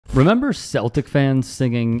Remember Celtic fans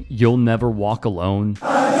singing "You'll Never Walk Alone"?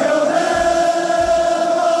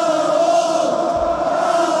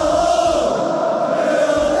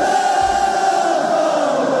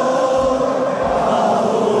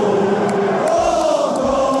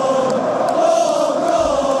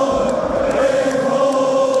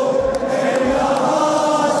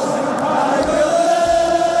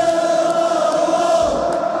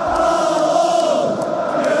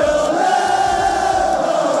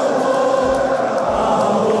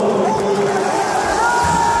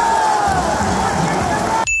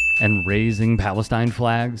 And raising Palestine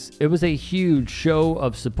flags. It was a huge show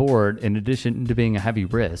of support in addition to being a heavy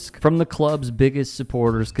risk from the club's biggest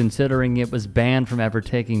supporters, considering it was banned from ever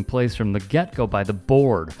taking place from the get-go by the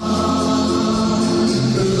board.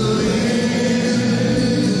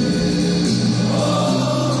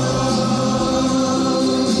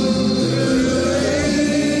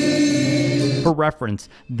 For reference,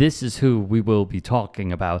 this is who we will be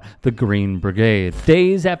talking about, the Green Brigade.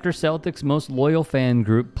 Days after Celtic's most loyal fan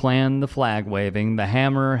group planned the flag waving, the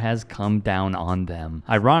hammer has come down on them.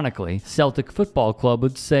 Ironically, Celtic Football Club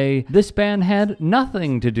would say this ban had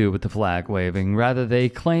nothing to do with the flag waving, rather they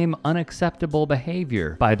claim unacceptable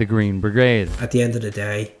behavior by the Green Brigade. At the end of the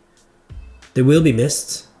day, they will be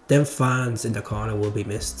missed. Them fans in the corner will be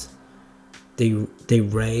missed. They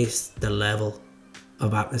raised the level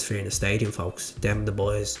of atmosphere in the stadium, folks. Them, the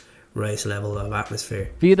boys, raised level of atmosphere.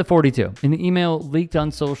 Via the 42, an email leaked on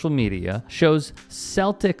social media shows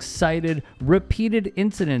Celtic cited repeated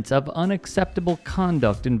incidents of unacceptable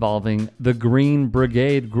conduct involving the Green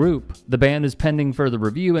Brigade group. The ban is pending further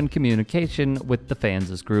review and communication with the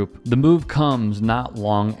fans' group. The move comes not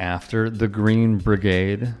long after the Green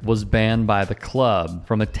Brigade was banned by the club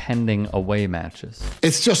from attending away matches.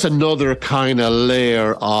 It's just another kind of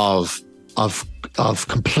layer of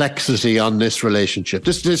complexity on this relationship.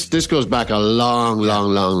 This goes back a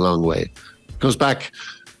long way. It goes back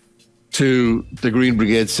to the Green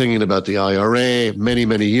Brigade singing about the IRA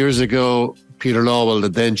many years ago. Peter Lawwell, the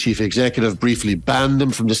then chief executive, briefly banned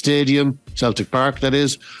them from the stadium, Celtic Park, that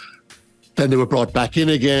is. Then they were brought back in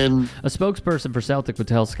again. A spokesperson for Celtic would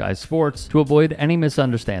tell Sky Sports, to avoid any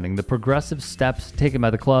misunderstanding, the progressive steps taken by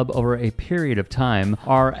the club over a period of time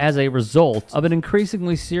are as a result of an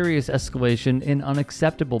increasingly serious escalation in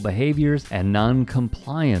unacceptable behaviors and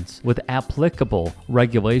non-compliance with applicable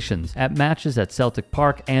regulations at matches at Celtic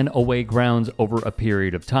Park and away grounds over a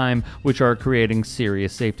period of time, which are creating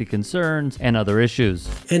serious safety concerns and other issues.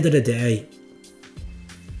 End of the day,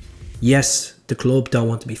 yes, the club don't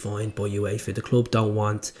want to be fined by UEFA. The club don't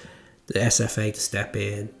want the SFA to step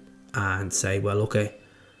in and say, well, okay,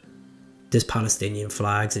 this Palestinian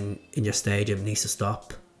flags in your stadium needs to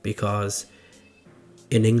stop, because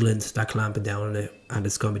in England they're clamping down on it, and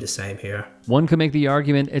it's going to be the same here. One could make the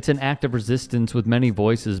argument it's an act of resistance with many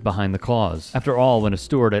voices behind the cause. After all, when a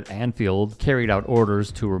steward at Anfield carried out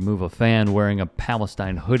orders to remove a fan wearing a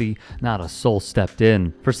Palestine hoodie, not a soul stepped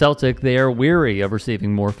in. For Celtic, they are weary of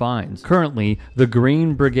receiving more fines. Currently, the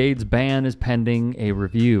Green Brigade's ban is pending a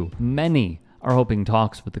review. Many are hoping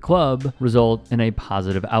talks with the club result in a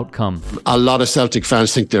positive outcome. A lot of Celtic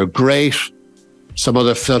fans think they're great. Some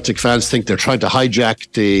other Celtic fans think they're trying to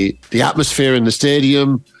hijack the atmosphere in the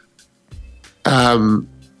stadium.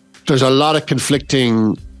 There's a lot of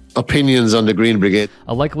conflicting opinions on the Green Brigade.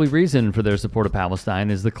 A likely reason for their support of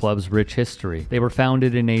Palestine is the club's rich history. They were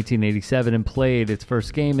founded in 1887 and played its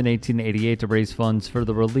first game in 1888 to raise funds for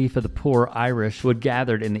the relief of the poor Irish who had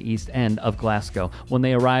gathered in the East End of Glasgow. When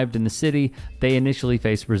they arrived in the city, they initially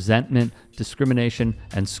faced resentment, discrimination,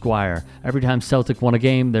 and squire. Every time Celtic won a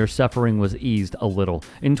game, their suffering was eased a little.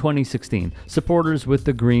 In 2016, supporters with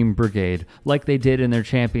the Green Brigade, like they did in their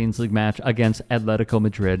Champions League match against Atletico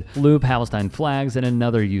Madrid, flew Palestine flags in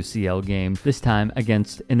another UCL game, this time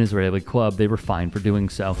against an Israeli club. They were fined for doing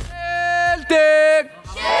so. Celtic!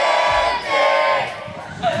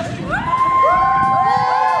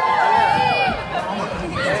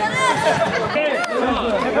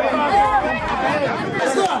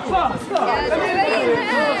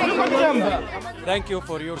 Thank you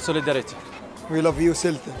for your solidarity. We love you,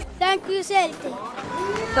 Celtic. Thank you, Celtic.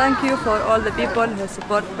 Thank you for all the people who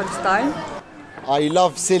support Palestine. I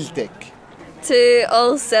love Celtic. To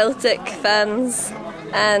all Celtic fans,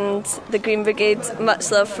 and the Green Brigade,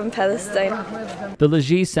 much love from Palestine. The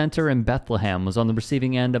Legi Center in Bethlehem was on the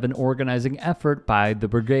receiving end of an organizing effort by the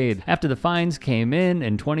brigade. After the fines came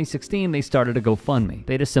in 2016, they started a GoFundMe.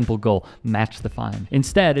 They had a simple goal: match the fine.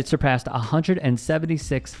 Instead, it surpassed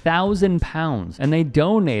 £176,000, and they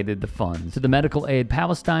donated the funds to the Medical Aid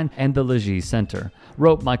Palestine and the Legi Center,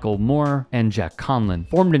 wrote Michael Moore and Jack Conlon.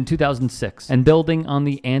 Formed in 2006 and building on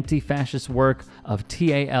the anti-fascist work of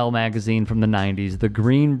TAL magazine from the 90s, the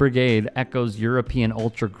Green Brigade echoes European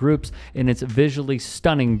ultra groups in its visually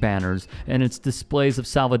stunning banners and its displays of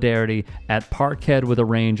solidarity at Parkhead with a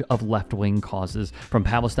range of left-wing causes, from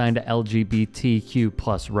Palestine to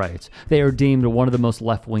LGBTQ+ rights. They are deemed one of the most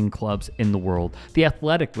left-wing clubs in the world. The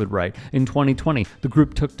Athletic would write, in 2020, the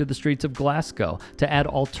group took to the streets of Glasgow to add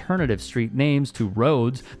alternative street names to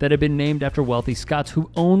roads that had been named after wealthy Scots who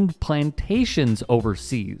owned plantations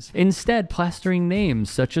overseas, instead plastering names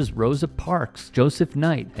such as Rosa Parks, Joseph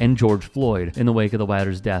Knight, and George Floyd in the wake of the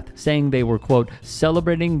latter's death, saying they were, quote,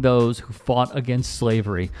 celebrating those who fought against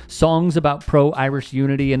slavery. Songs about pro-Irish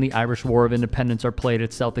unity and the Irish War of Independence are played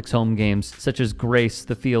at Celtics home games, such as Grace,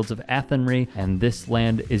 the Fields of Athenry, and This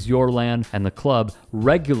Land is Your Land, and the club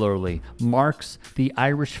regularly marks the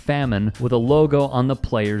Irish famine with a logo on the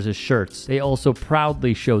players' shirts. They also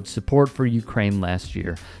proudly showed support for Ukraine last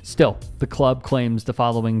year. Still, the club claims the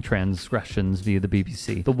following transgressions via the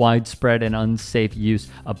BBC: the widespread and unsafe use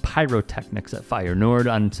of pyrotechnics at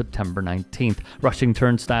Feyenoord on September 19th, rushing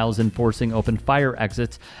turnstiles and forcing open fire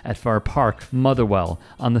exits at Far Park, Motherwell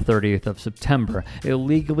on the 30th of September,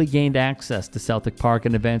 illegally gained access to Celtic Park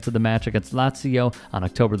in advance of the match against Lazio on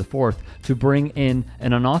October the 4th to bring in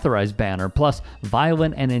an unauthorized banner, plus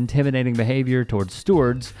violent and intimidating behavior towards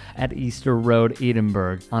stewards at Easter Road,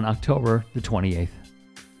 Edinburgh on October the 28th.